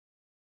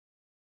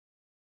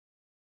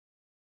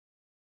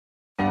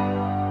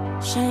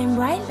Shine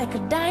bright like a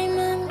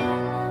diamond.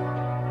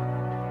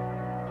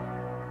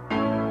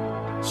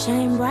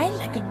 Shine bright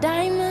like a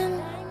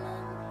diamond.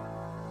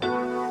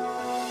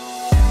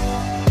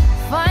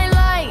 Fine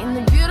light in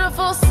the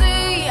beautiful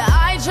sea.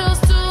 I chose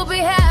to be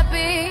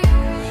happy.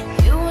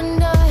 You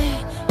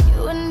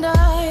and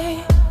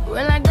I,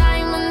 we're like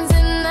diamonds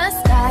in the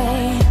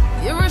sky.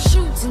 You're a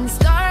shooting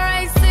star,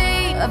 I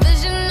see, a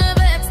vision of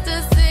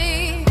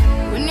ecstasy.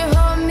 When you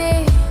hold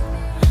me,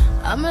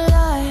 I'm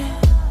alive.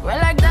 We're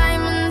like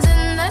diamonds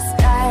in the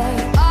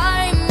sky.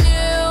 I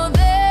knew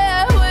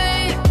that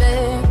we'd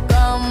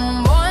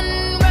become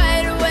one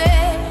right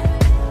away.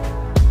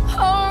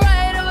 Oh,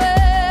 right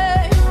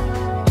away.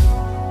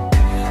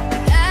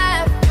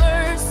 At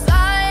first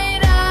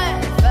sight,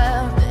 I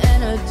felt the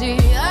energy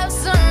of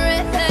sun rays.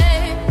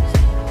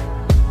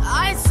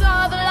 I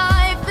saw the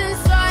life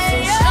inside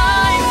you.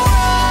 Shine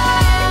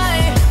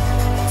bright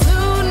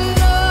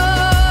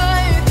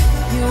tonight.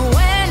 You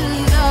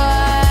and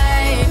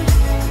I,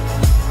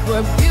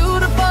 we're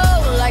beautiful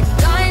like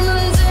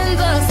diamonds in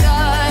the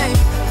sky.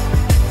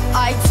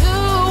 I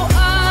too,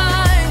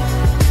 I'm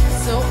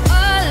so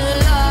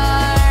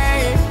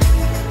alive.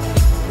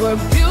 We're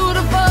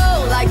beautiful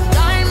like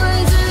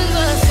diamonds in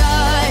the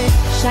sky.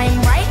 Shine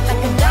bright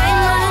like a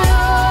diamond.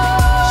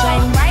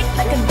 Shine bright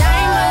like a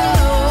diamond.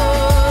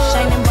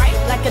 Shining bright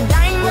like a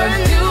diamond. We're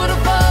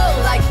beautiful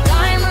like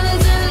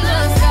diamonds in the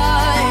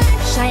sky.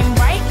 Shine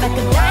bright like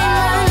a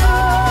diamond.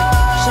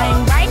 Shine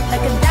bright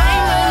like a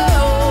diamond.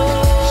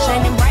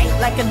 Shining bright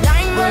like a diamond.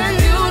 We're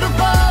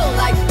beautiful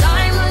like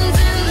diamonds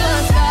in the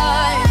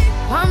sky.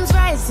 Palms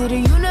rise to the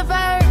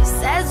universe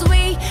as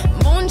we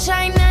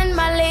moonshine and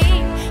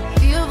Malay.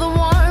 Feel the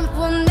warmth,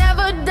 we'll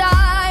never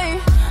die.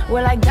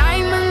 We're like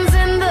diamonds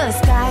in the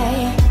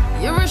sky.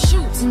 You're a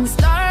shooting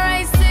star,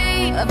 I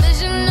see, a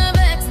vision of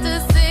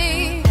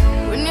ecstasy.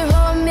 When you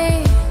hold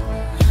me,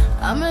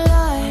 I'm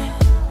alive.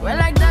 We're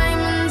like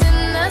diamonds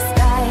in the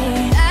sky.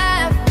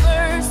 At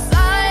first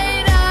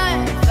sight,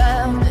 I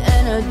felt the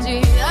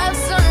energy of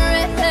sun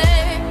rays.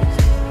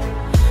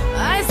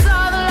 I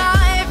saw the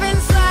life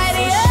inside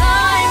you.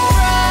 Shine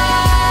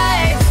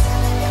bright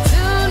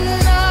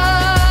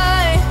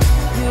tonight.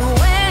 You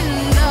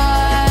and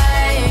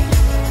I,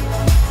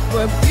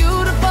 we're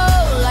beautiful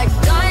like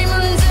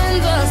diamonds in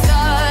the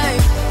sky.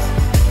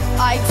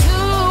 I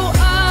too,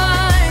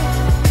 I'm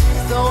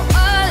so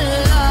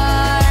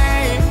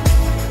alive.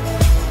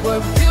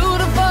 We're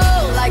beautiful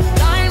like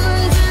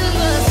diamonds in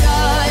the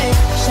sky.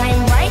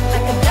 Shine bright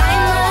like a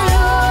diamond.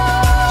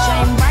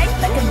 Shine bright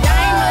like a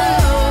diamond.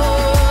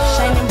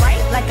 Shining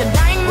bright like a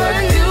diamond.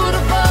 We're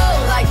beautiful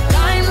like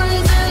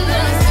diamonds in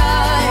the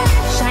sky.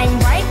 Shine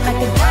bright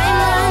like a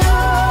diamond.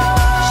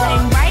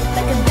 Shine bright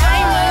like a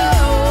diamond.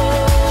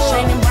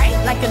 Shining bright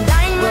like a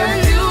diamond. We're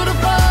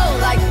beautiful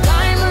like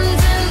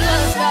diamonds in the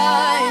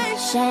sky.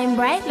 Shine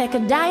bright like a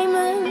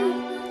diamond.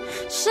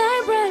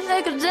 Shine bright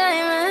like a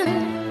diamond.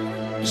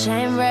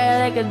 Shine bright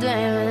like a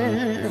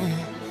diamond.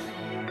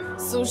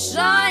 So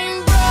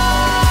shine bright.